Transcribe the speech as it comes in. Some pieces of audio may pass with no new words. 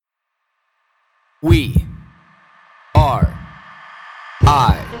We are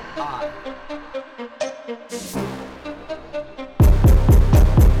I.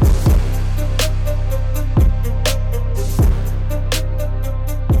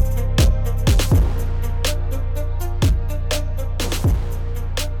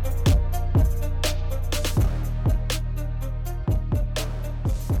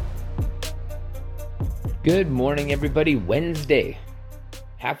 Good morning, everybody. Wednesday,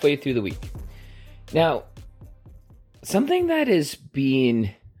 halfway through the week. Now, something that has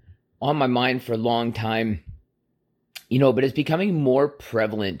been on my mind for a long time, but it's becoming more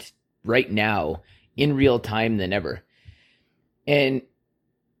prevalent right now in real time than ever. And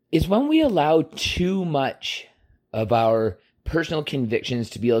is when we allow too much of our personal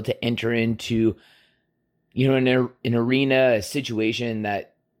convictions to be able to enter into, an arena, a situation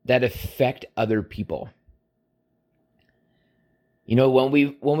that affect other people. When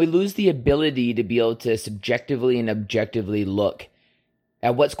we lose the ability to be able to subjectively and objectively look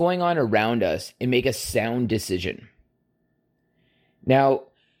at what's going on around us and make a sound decision. Now,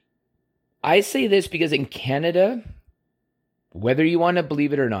 I say this because in Canada, whether you want to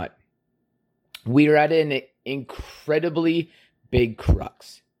believe it or not, we are at an incredibly big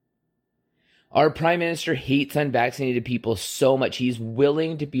crux. Our Prime Minister hates unvaccinated people so much, he's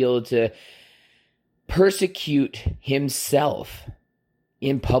willing to be able to persecute himself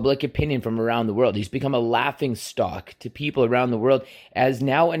in public opinion from around the world. He's become a laughing stock to people around the world as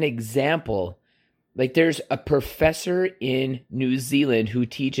now an example. Like there's a professor in New Zealand who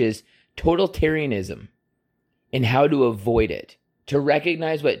teaches totalitarianism and how to avoid it, to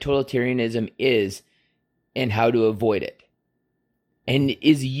recognize what totalitarianism is and how to avoid it. And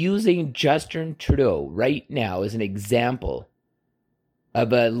is using Justin Trudeau right now as an example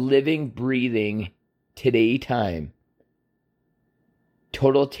of a living, breathing, today time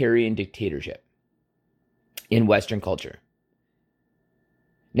totalitarian dictatorship in Western culture.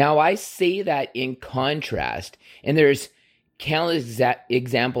 Now, I say that in contrast, and there's countless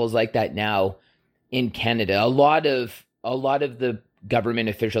examples like that now in Canada. A lot of the government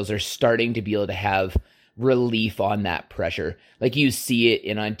officials are starting to be able to have relief on that pressure. Like you see it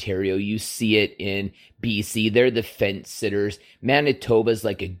in Ontario, you see it in BC. They're the fence sitters. Manitoba's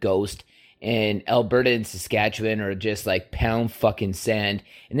like a ghost. And Alberta and Saskatchewan are just like pound fucking sand.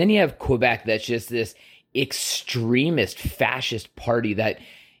 And then you have Quebec that's just this extremist fascist party that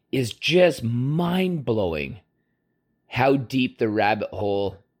is just mind-blowing how deep the rabbit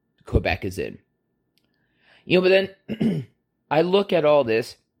hole Quebec is in. But then I look at all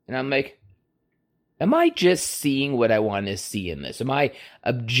this and I'm like, am I just seeing what I want to see in this? Am I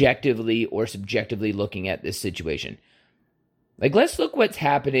objectively or subjectively looking at this situation? Like, let's look what's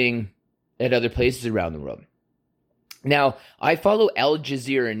happening at other places around the world. Now, I follow Al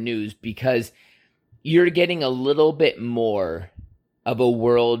Jazeera News because you're getting a little bit more of a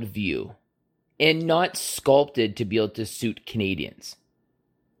world view and not sculpted to be able to suit Canadians.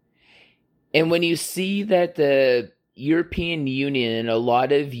 And when you see that the European Union and a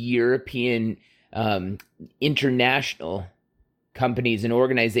lot of European international companies and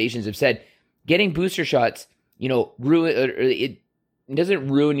organizations have said getting booster shots, it doesn't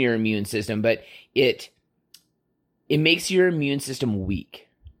ruin your immune system, but it makes your immune system weak.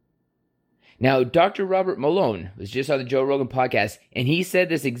 Now, Dr. Robert Malone was just on the Joe Rogan podcast, and he said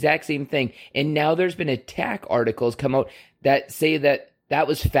this exact same thing. And now there's been attack articles come out that say that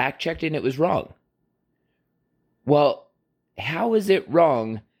was fact-checked and it was wrong. Well, how is it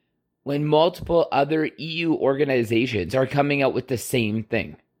wrong when multiple other EU organizations are coming out with the same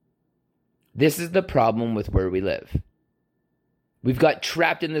thing? This is the problem with where we live. We've got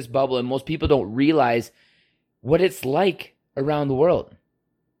trapped in this bubble, and most people don't realize what it's like around the world.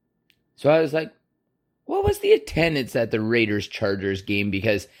 So I was like, what was the attendance at the Raiders-Chargers game?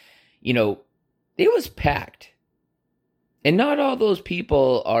 Because, it was packed. And not all those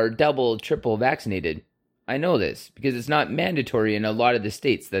people are double, triple vaccinated. I know this because it's not mandatory in a lot of the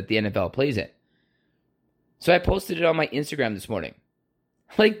states that the NFL plays in. So I posted it on my Instagram this morning.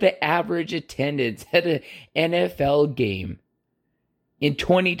 Like the average attendance at an NFL game in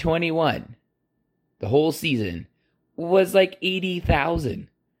 2021, the whole season, was like 80,000.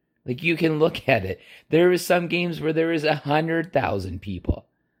 Like you can look at it. There was some games where there was 100,000 people.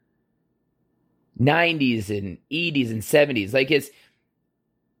 90s and 80s and 70s. Like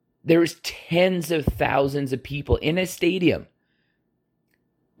there was tens of thousands of people in a stadium.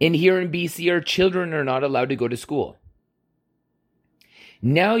 And here in BC, our children are not allowed to go to school.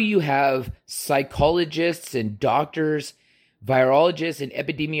 Now you have psychologists and doctors, virologists and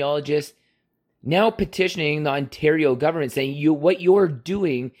epidemiologists now petitioning the Ontario government saying what you're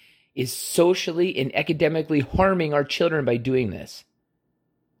doing is socially and academically harming our children by doing this.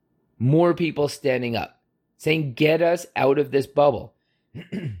 More people standing up, saying, get us out of this bubble.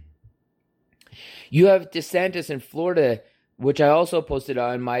 You have DeSantis in Florida, which I also posted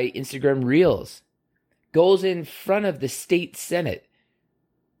on my Instagram Reels, goes in front of the state Senate.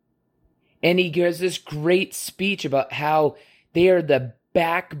 And he gives this great speech about how they are the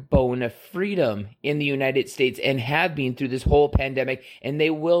backbone of freedom in the United States and have been through this whole pandemic, and they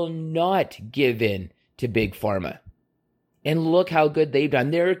will not give in to Big Pharma. And look how good they've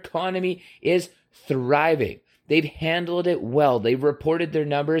done. Their economy is thriving. They've handled it well. They've reported their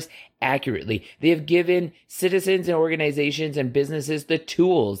numbers accurately. They have given citizens and organizations and businesses the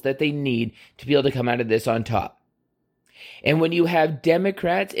tools that they need to be able to come out of this on top. And when you have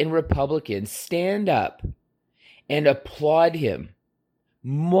Democrats and Republicans stand up and applaud him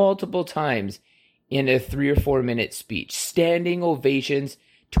multiple times in a 3 or 4 minute speech, standing ovations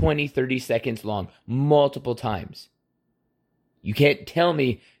 20, 30 seconds long, multiple times, you can't tell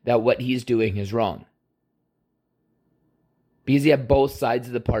me that what he's doing is wrong. Because you have both sides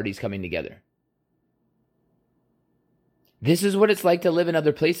of the parties coming together. This is what it's like to live in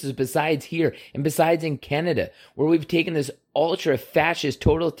other places besides here and besides in Canada, where we've taken this ultra-fascist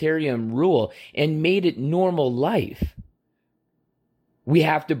totalitarian rule and made it normal life. We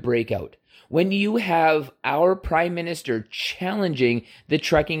have to break out. When you have our Prime Minister challenging the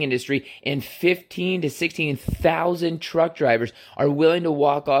trucking industry and 15 to 16,000 truck drivers are willing to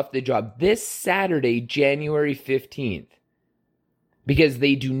walk off the job this Saturday, January 15th, because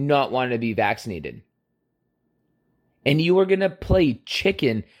they do not want to be vaccinated. And you are going to play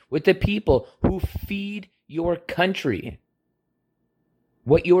chicken with the people who feed your country.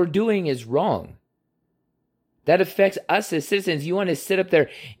 What you're doing is wrong. That affects us as citizens. You want to sit up there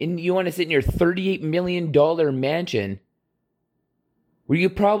and you want to sit in your $38 million mansion where you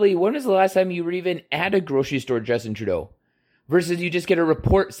probably, when was the last time you were even at a grocery store, Justin Trudeau? Versus you just get a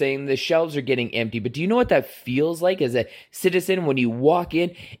report saying the shelves are getting empty. But do you know what that feels like as a citizen when you walk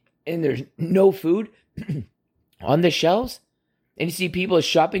in and there's no food on the shelves? And you see people's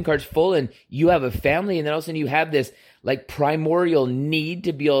shopping carts full and you have a family, and then all of a sudden you have this like primordial need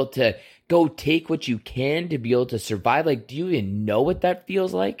to be able to go take what you can to be able to survive. Like, do you even know what that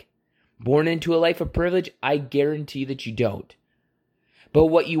feels like? Born into a life of privilege? I guarantee that you don't. But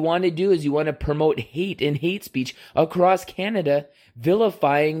what you want to do is you want to promote hate and hate speech across Canada,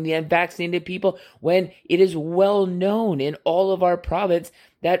 vilifying the unvaccinated people when it is well known in all of our province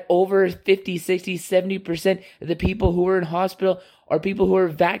that over 50, 60, 70% of the people who are in hospital are people who are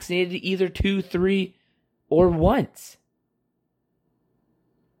vaccinated either 2, 3, or once.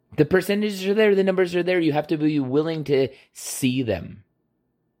 The percentages are there, the numbers are there. You have to be willing to see them.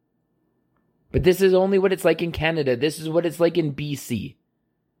 But this is only what it's like in Canada. This is what it's like in BC.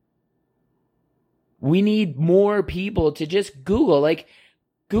 We need more people to just Google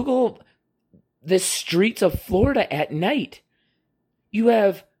the streets of Florida at night. You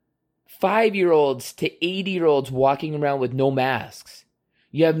have 5-year-olds to 80-year-olds walking around with no masks.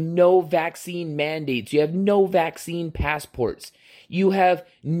 You have no vaccine mandates. You have no vaccine passports. You have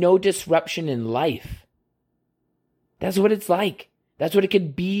no disruption in life. That's what it's like. That's what it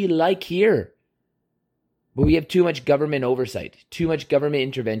could be like here. But we have too much government oversight, too much government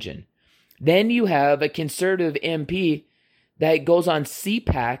intervention. Then you have a conservative MP that goes on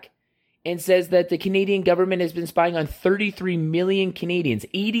CPAC and says that the Canadian government has been spying on 33 million Canadians.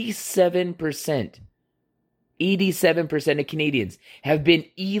 87% of Canadians have been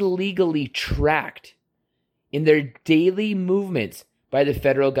illegally tracked in their daily movements by the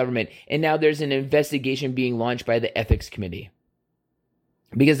federal government. And now there's an investigation being launched by the Ethics Committee.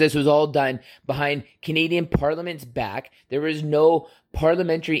 Because this was all done behind Canadian Parliament's back. There was no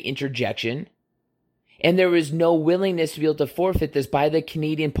parliamentary interjection. And there was no willingness to be able to forfeit this by the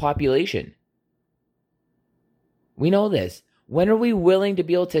Canadian population. We know this. When are we willing to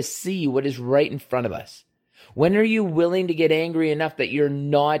be able to see what is right in front of us? When are you willing to get angry enough that you're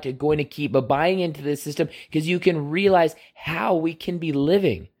not going to keep buying into this system because you can realize how we can be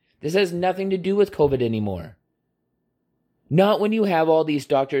living? This has nothing to do with COVID anymore. Not when you have all these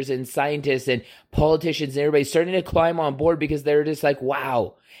doctors and scientists and politicians and everybody starting to climb on board because they're just like,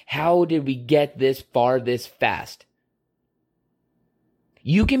 wow, how did we get this far this fast?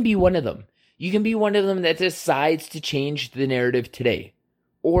 You can be one of them. You can be one of them that decides to change the narrative today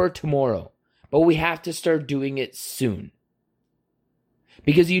or tomorrow. But we have to start doing it soon.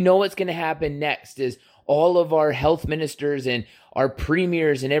 Because you know what's going to happen next is all of our health ministers and our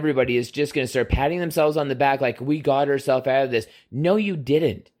premiers and everybody is just going to start patting themselves on the back like we got ourselves out of this. No, you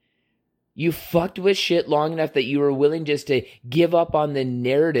didn't. You fucked with shit long enough that you were willing just to give up on the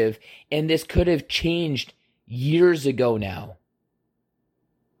narrative, and this could have changed years ago now.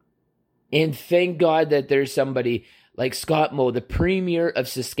 And thank God that there's somebody like Scott Moe, the Premier of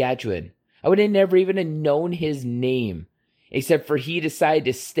Saskatchewan. I would have never even have known his name, except for he decided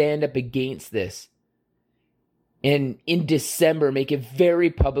to stand up against this. And in December, make it very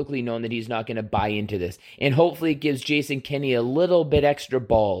publicly known that he's not going to buy into this. And hopefully it gives Jason Kenney a little bit extra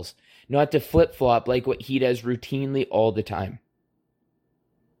balls, not to flip-flop like what he does routinely all the time.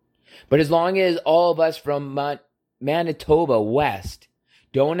 But as long as all of us from Manitoba West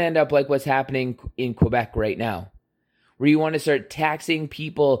don't end up like what's happening in Quebec right now, where you want to start taxing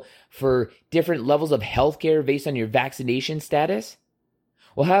people for different levels of healthcare based on your vaccination status.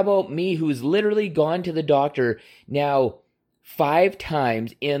 Well, how about me, who's literally gone to the doctor now 5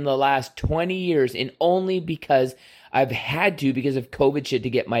 times in the last 20 years, and only because I've had to because of COVID shit to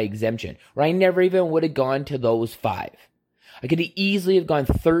get my exemption, where I never even would have gone to those 5. I could easily have gone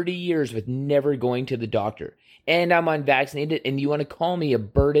 30 years with never going to the doctor. And I'm unvaccinated, and you want to call me a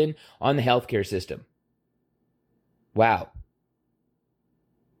burden on the healthcare system. Wow.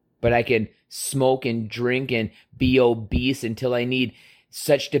 But I can smoke and drink and be obese until I need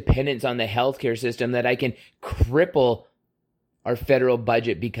such dependence on the healthcare system that I can cripple our federal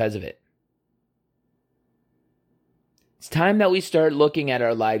budget because of it. It's time that we start looking at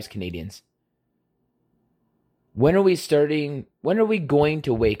our lives, Canadians. When are we going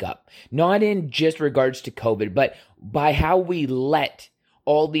to wake up? Not in just regards to COVID, but by how we let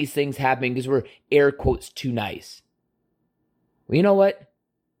all these things happen because we're air quotes too nice. Well, you know what?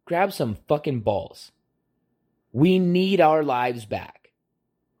 Grab some fucking balls. We need our lives back.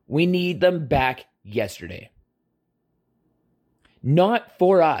 We need them back yesterday. Not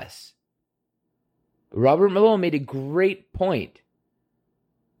for us. Robert Malone made a great point.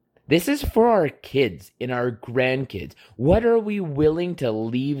 This is for our kids and our grandkids. What are we willing to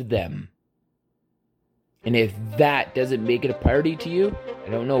leave them? And if that doesn't make it a priority to you, I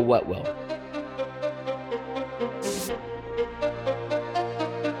don't know what will.